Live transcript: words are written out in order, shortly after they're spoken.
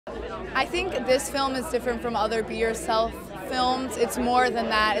I think this film is different from other Be Yourself films. It's more than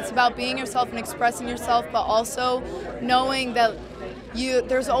that. It's about being yourself and expressing yourself, but also knowing that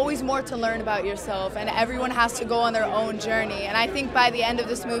there's always more to learn about yourself, and everyone has to go on their own journey. And I think by the end of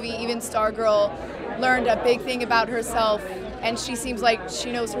this movie, even Stargirl learned a big thing about herself, and she seems like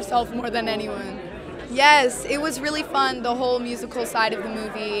she knows herself more than anyone. Yes, it was really fun, the whole musical side of the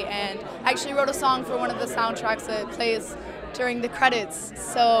movie, and I actually wrote a song for one of the soundtracks that plays during the credits,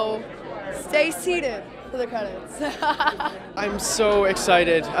 so stay seated for the credits. I'm so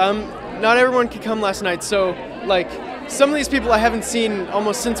excited. Not everyone could come last night, so some of these people I haven't seen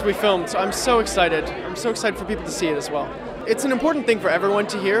almost since we filmed, so I'm so excited. I'm so excited for people to see it as well. It's an important thing for everyone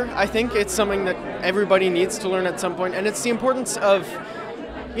to hear. I think it's something that everybody needs to learn at some point, and it's the importance of,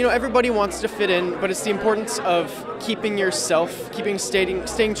 everybody wants to fit in, but it's the importance of keeping yourself,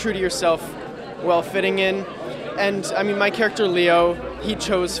 staying true to yourself while fitting in. And I mean, my character Leo, he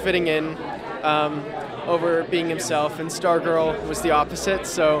chose fitting in over being himself, and Stargirl was the opposite,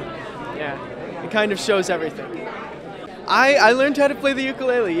 so yeah, it kind of shows everything. I learned how to play the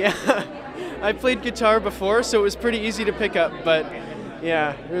ukulele, yeah. I played guitar before, so it was pretty easy to pick up, but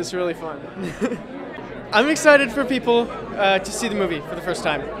yeah, it was really fun. I'm excited for people to see the movie for the first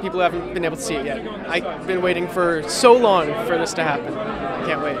time. People haven't been able to see it yet. I've been waiting for so long for this to happen. I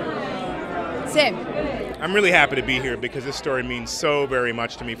can't wait. Same. I'm really happy to be here because this story means so very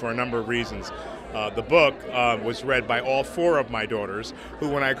much to me for a number of reasons. The book was read by all 4 of my daughters, who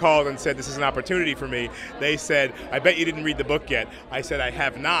when I called and said this is an opportunity for me, they said, I bet you didn't read the book yet. I said, I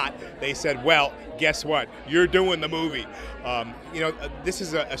have not. They said, well, guess what? You're doing the movie. This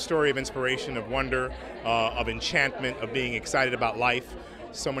is a story of inspiration, of wonder, of enchantment, of being excited about life.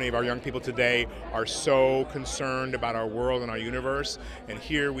 So many of our young people today are so concerned about our world and our universe, and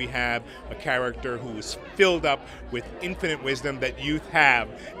here we have a character who is filled up with infinite wisdom that youth have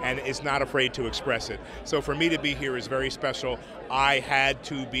and is not afraid to express it. So for me to be here is very special. I had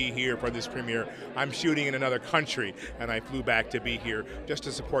to be here for this premiere. I'm shooting in another country, and I flew back to be here just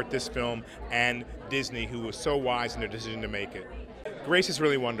to support this film and Disney, who was so wise in their decision to make it. Grace is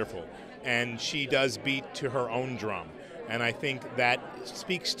really wonderful, and she does beat to her own drum. And I think that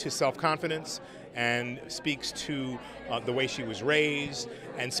speaks to self-confidence and speaks to the way she was raised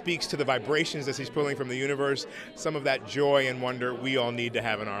and speaks to the vibrations that she's pulling from the universe, some of that joy and wonder we all need to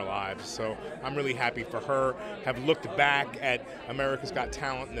have in our lives. So I'm really happy for her, have looked back at America's Got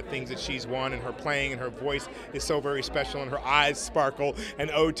Talent and the things that she's won, and her playing and her voice is so very special, and her eyes sparkle,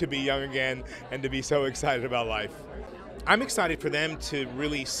 and to be young again and to be so excited about life. I'm excited for them to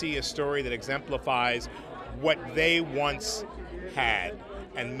really see a story that exemplifies what they once had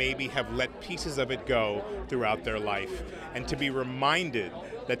and maybe have let pieces of it go throughout their life, and to be reminded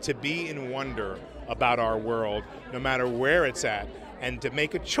that to be in wonder about our world, no matter where it's at, and to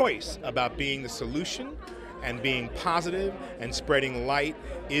make a choice about being the solution and being positive and spreading light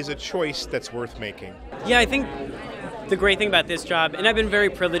is a choice that's worth making. Yeah, I think the great thing about this job, and I've been very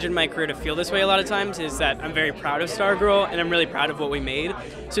privileged in my career to feel this way a lot of times, is that I'm very proud of Stargirl, and I'm really proud of what we made.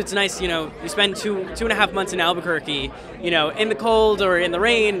 So it's nice, you spend two and a half months in Albuquerque, in the cold or in the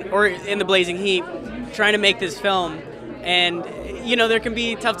rain or in the blazing heat, trying to make this film. And, there can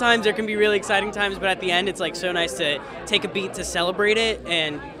be tough times, there can be really exciting times, but at the end, it's so nice to take a beat to celebrate it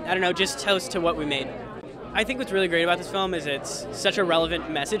and, just toast to what we made. I think what's really great about this film is it's such a relevant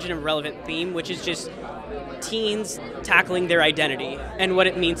message and a relevant theme, which is just teens tackling their identity and what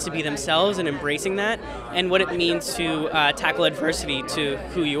it means to be themselves and embracing that, and what it means to tackle adversity to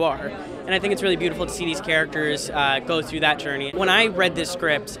who you are. And I think it's really beautiful to see these characters go through that journey. When I read this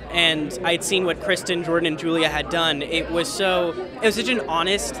script and I'd seen what Kristin, Jordan, and Julia had done, it was such an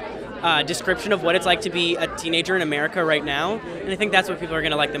honest description of what it's like to be a teenager in America right now, and I think that's what people are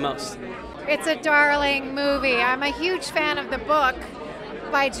going to like the most. It's a darling movie. I'm a huge fan of the book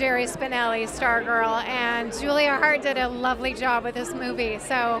by Jerry Spinelli, Stargirl, and Julia Hart did a lovely job with this movie,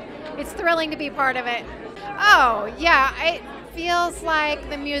 so it's thrilling to be part of it. Oh, yeah, it feels like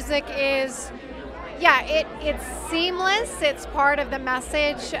the music is, it's seamless, it's part of the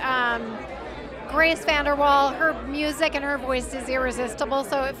message. Grace VanderWaal, her music and her voice is irresistible,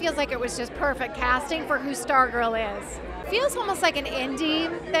 so it feels like it was just perfect casting for who Stargirl is. It feels almost like an indie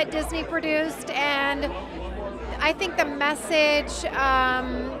that Disney produced, and I think the message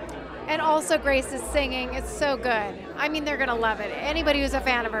and also Grace's singing is so good. I mean, they're going to love it. Anybody who's a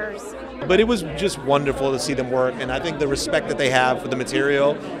fan of hers. But it was just wonderful to see them work, and I think the respect that they have for the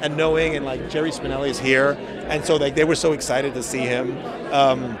material and knowing, and Jerry Spinelli is here, and so they were so excited to see him.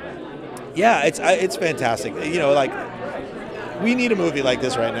 It's fantastic. We need a movie like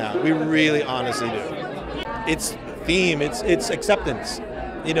this right now. We really honestly do. It's theme, it's acceptance.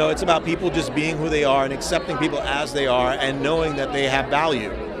 You know, it's about people just being who they are and accepting people as they are and knowing that they have value.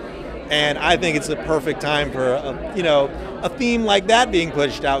 And I think it's the perfect time for, a theme like that being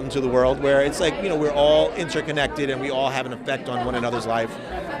pushed out into the world, where it's like, we're all interconnected and we all have an effect on one another's life.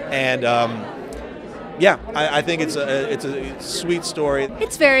 And I think it's a sweet story.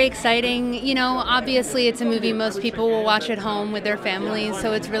 It's very exciting. Obviously it's a movie most people will watch at home with their families,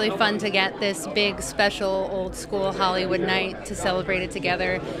 so it's really fun to get this big, special, old school Hollywood night to celebrate it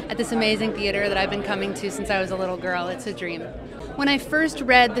together at this amazing theater that I've been coming to since I was a little girl. It's a dream. When I first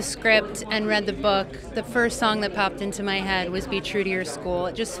read the script and read the book, the first song that popped into my head was Be True to Your School.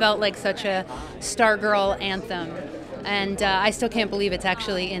 It just felt like such a Stargirl anthem. And I still can't believe it's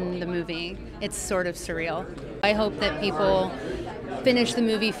actually in the movie. It's sort of surreal. I hope that people finish the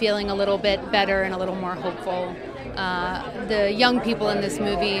movie feeling a little bit better and a little more hopeful. The young people in this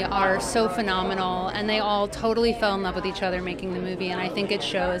movie are so phenomenal, and they all totally fell in love with each other making the movie, and I think it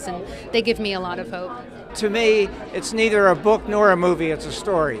shows, and they give me a lot of hope. To me, it's neither a book nor a movie, it's a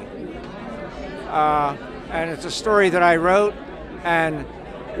story. And it's a story that I wrote, and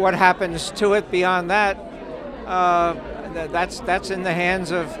what happens to it beyond that, that's in the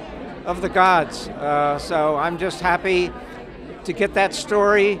hands of the gods. So I'm just happy to get that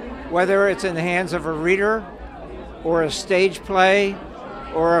story, whether it's in the hands of a reader or a stage play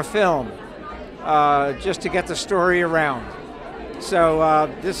or a film, just to get the story around. So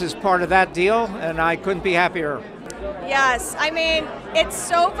this is part of that deal, and I couldn't be happier. Yes, I mean, it's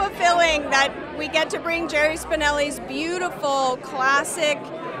so fulfilling that we get to bring Jerry Spinelli's beautiful, classic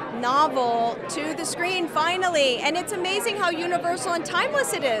novel to the screen finally, and it's amazing how universal and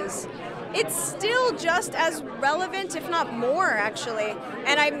timeless it is. It's still just as relevant, if not more, actually.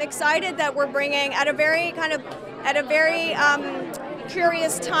 And I'm excited that we're bringing at a very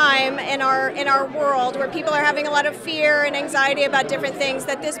curious time in our world, where people are having a lot of fear and anxiety about different things,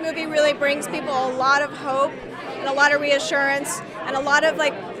 that this movie really brings people a lot of hope and a lot of reassurance and a lot of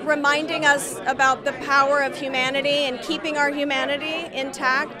reminding us about the power of humanity and keeping our humanity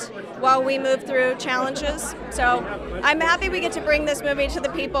intact while we move through challenges. So I'm happy we get to bring this movie to the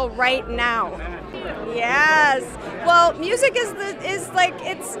people right now. Yes. Well, music is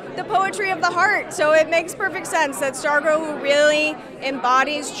it's the poetry of the heart, so it makes perfect sense that Stargirl really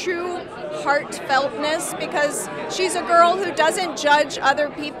embodies true heartfeltness, because she's a girl who doesn't judge other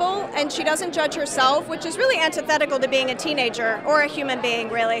people and she doesn't judge herself, which is really antithetical to being a teenager or a human being,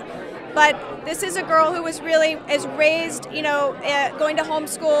 really. But this is a girl who is raised, going to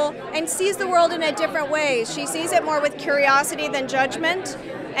homeschool and sees the world in a different way. She sees it more with curiosity than judgment,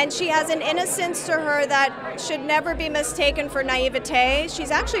 and she has an innocence to her that should never be mistaken for naivete.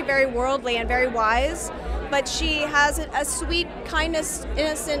 She's actually very worldly and very wise, but she has a sweet, kindness,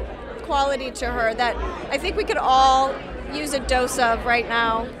 innocent quality to her that I think we could all use a dose of right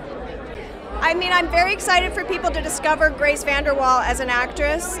now. I mean, I'm very excited for people to discover Grace VanderWaal as an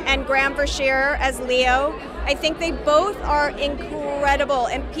actress and Verchere as Leo. I think they both are incredible,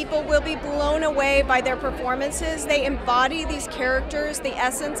 and people will be blown away by their performances. They embody these characters, the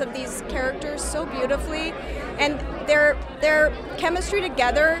essence of these characters so beautifully, and their chemistry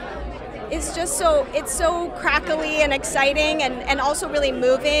together is just it's so crackly and exciting and also really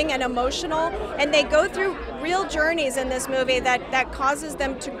moving and emotional. And they go through real journeys in this movie that causes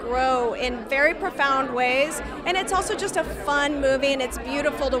them to grow in very profound ways. And it's also just a fun movie, and it's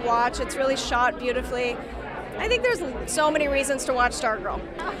beautiful to watch. It's really shot beautifully. I think there's so many reasons to watch Stargirl.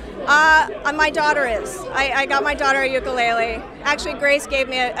 My daughter is. I got my daughter a ukulele. Actually, Grace gave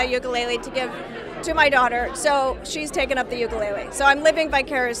me a ukulele to give to my daughter, so she's taken up the ukulele. So I'm living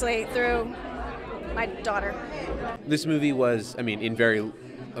vicariously through my daughter. This movie was, in a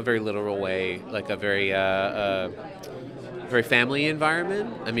very literal way, like a very family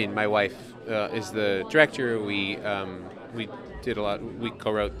environment. My wife is the director. We did a lot. We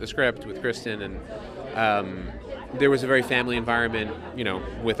co-wrote the script with Kristin, and there was a very family environment,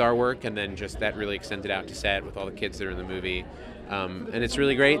 with our work, and then just that really extended out to set with all the kids that are in the movie. And it's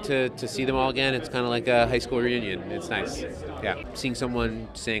really great to see them all again. It's kind of like a high school reunion. It's nice. Yeah, seeing someone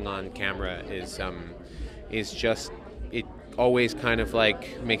sing on camera is just, it always kind of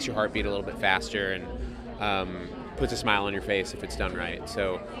makes your heart beat a little bit faster and puts a smile on your face if it's done right.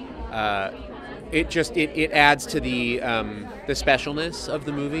 So it adds to the specialness of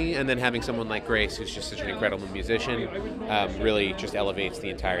the movie, and then having someone like Grace, who's just such an incredible musician, really just elevates the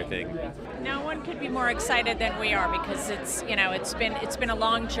entire thing. No one could be more excited than we are, because it's been a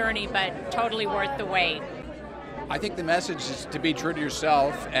long journey, but totally worth the wait. I think the message is to be true to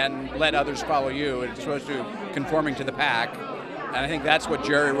yourself and let others follow you, as opposed to conforming to the pack. And I think that's what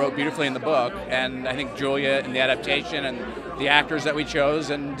Jerry wrote beautifully in the book. And I think Julia and the adaptation and the actors that we chose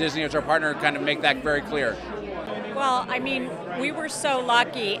and Disney as our partner kind of make that very clear. Well, I mean, we were so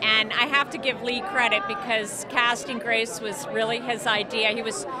lucky, and I have to give Lee credit because casting Grace was really his idea.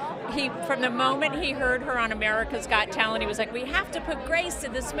 He from the moment he heard her on America's Got Talent, he was like, we have to put Grace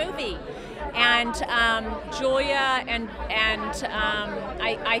in this movie. And Julia and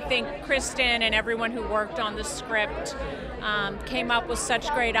I think Kristin and everyone who worked on the script came up with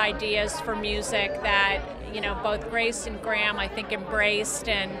such great ideas for music that, you know, both Grace and Graham, I think, embraced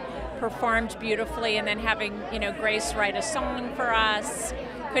and performed beautifully, and then having, you know, Grace write a song for us,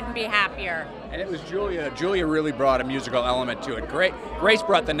 couldn't be happier. And it was Julia. Julia really brought a musical element to it. Grace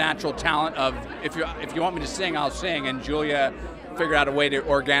brought the natural talent of, if you want me to sing, I'll sing, and Julia figured out a way to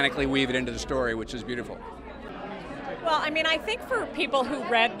organically weave it into the story, which is beautiful. Well, I mean, I think for people who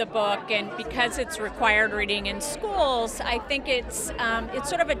read the book, and because it's required reading in schools, I think it's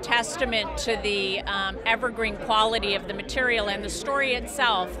sort of a testament to the evergreen quality of the material and the story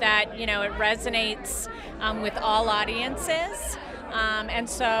itself, that, you know, it resonates with all audiences. And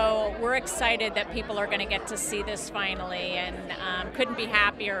so we're excited that people are going to get to see this finally, and couldn't be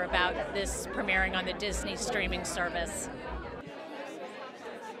happier about this premiering on the Disney streaming service.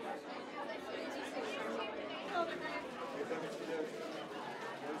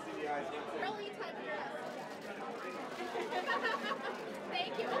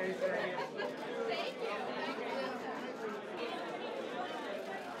 Thank you. Thank you.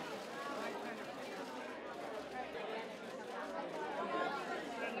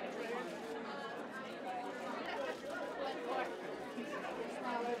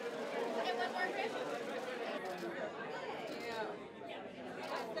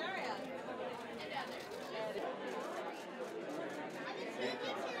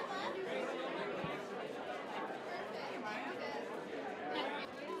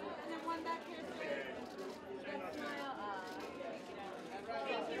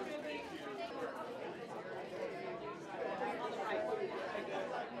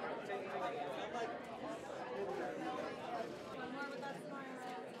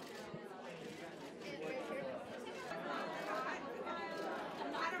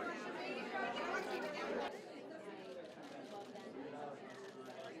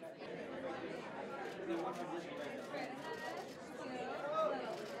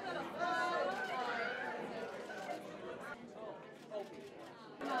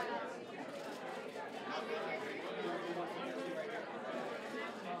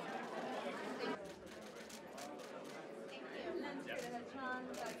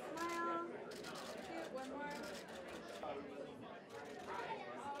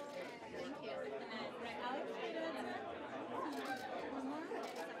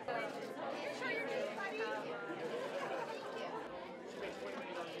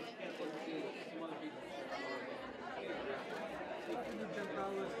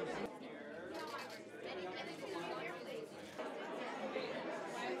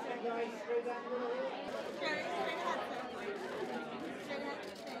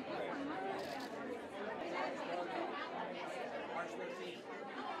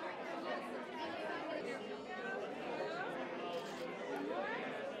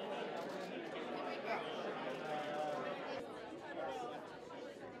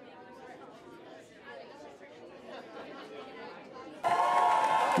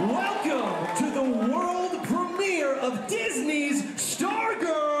 Welcome to the world premiere of Disney's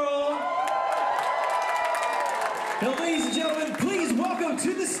Stargirl! Now, ladies and gentlemen, please welcome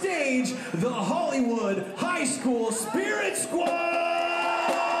to the stage the Hollywood High School Spirit Squad!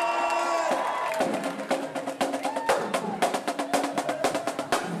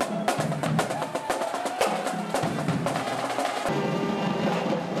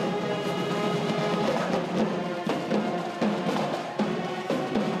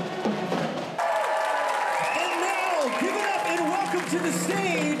 To the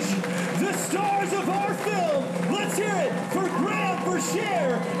stage,